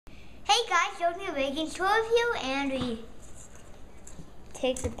Hey guys, welcome to Reagan's Tour Review, and we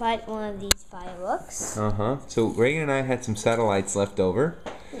take apart one of these fireworks. So Reagan and I had some satellites left over.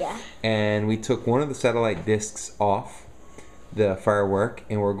 Yeah. And we took one of the satellite discs off the firework,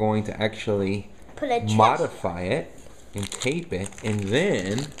 and we're going to actually modify it and tape it, and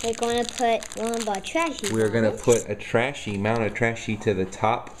then we're going to put one of our Trashy. We're going to put a Trashy, mount a Trashy to the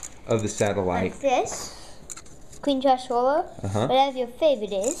top of the satellite. Like this. Queen Trash Roller. Whatever your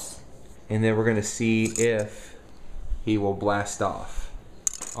favorite is. And then we're going to see if he will blast off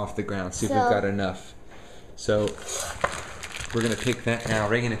the ground. See if we've got enough. So we're going to pick that now.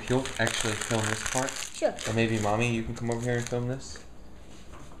 Reagan, if you'll actually film this part. Sure. Or maybe Mommy, you can come over here and film this.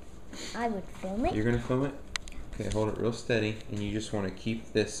 I would film it. You're going to film it? Okay, hold it real steady. And you just want to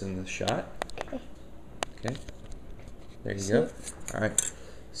keep this in the shot. Okay. Okay. There you go. Alright.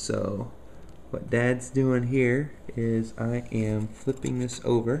 So what Dad's doing here is I am flipping this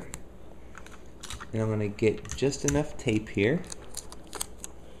over. And I'm going to get just enough tape here.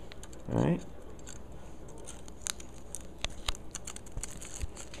 Alright.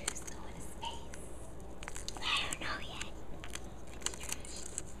 There's no one in space. I don't know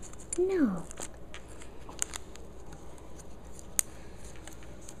yet. No.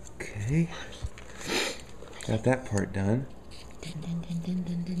 Okay. Got that part done.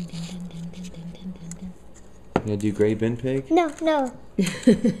 You gonna do gray bin pig? No.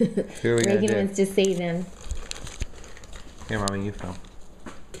 Here we Reagan wants to see them. Here, Mommy, you film.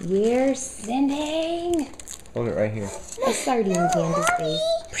 We're sending Hold it right here. a sardine can to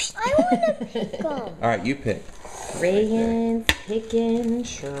space. I want to pick them. Alright, you pick. Reagan's picking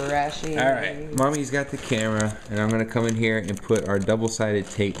Trashy. Alright, Mommy's got the camera, and I'm gonna come in here and put our double-sided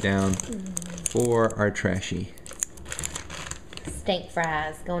tape down for our Trashy. Steak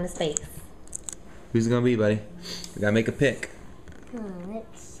fries going to space. Who's it gonna be, buddy? We gotta make a pick.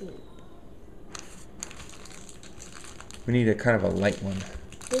 Let's see. We need a kind of a light one.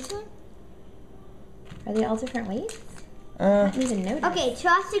 This one? Are they all different weights? I didn't even notice. Okay,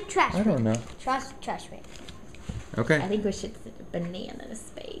 Toxic Trash. I don't know. Toxic Trash Bin. Okay. I think we should send a banana to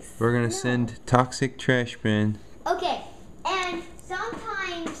space. We're gonna send Toxic Trash Bin. Okay, and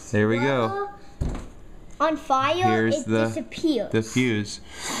sometimes There we go. On fire, Here's it disappears. the fuse.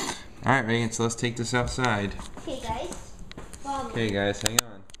 Alright, Reagan, so let's take this outside. Okay, guys. Okay, guys, hang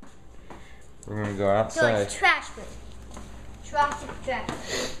on. We're gonna go So outside. it's Trash Bin. Toxic Trash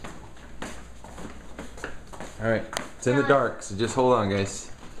Bin. Alright, it's in the dark, so just hold on,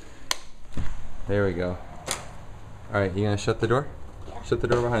 guys. There we go. Alright, you gonna shut the door? Yeah. Shut the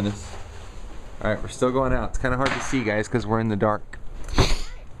door behind us. Alright, we're still going out. It's kind of hard to see, guys, because we're in the dark.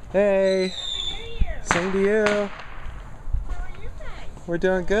 Hey! Same to you. How are you guys? We're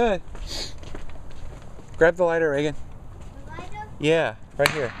doing good. Grab the lighter, Reagan. The lighter? Yeah, right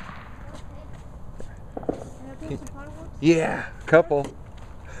here. Okay. Yeah, couple.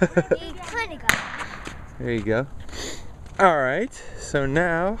 You kind of got it. There you go. Alright, so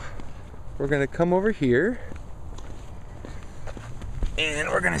now we're going to come over here. And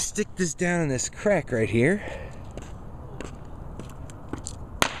we're going to stick this down in this crack right here.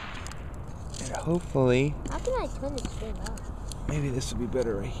 And hopefully, How can I turn this thing off? maybe this will be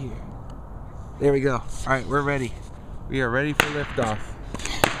better right here. There we go. Alright, we're ready. We are ready for liftoff.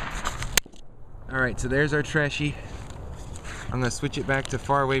 Alright, so there's our Trashy. I'm going to switch it back to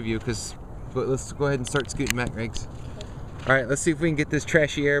far away view but let's go ahead and start scooting back, Regs. Alright, let's see if we can get this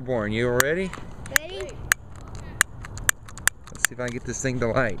Trashy airborne. You all ready? Ready? Let's see if I can get this thing to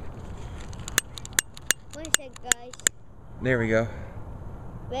light. 1 sec, guys. There we go.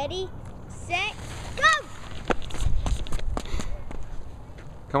 Ready, set, go!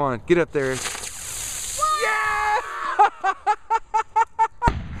 Come on, get up there. Yeah!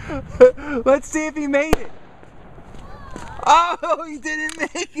 Let's see if he made it. Oh, he didn't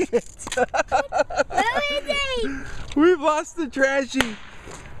make it. Where is he? We've lost the Trashy.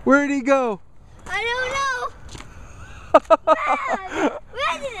 Where'd he go? I don't know.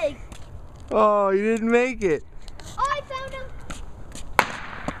 Where did he? Oh, he didn't make it. Oh, I found him.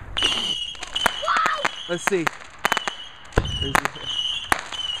 Wow! Let's see.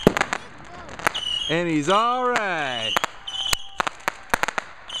 And he's all right.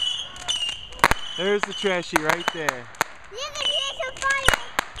 There's the Trashy right there.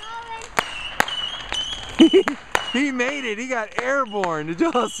 He made it. He got airborne. Did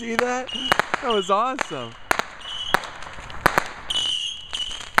y'all see that? That was awesome.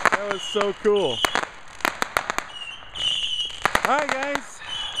 That was so cool. Alright, guys.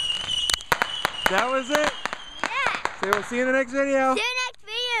 That was it. Yeah. So we'll see you in the next video. See you next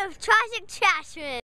video of Toxic Trash Bin.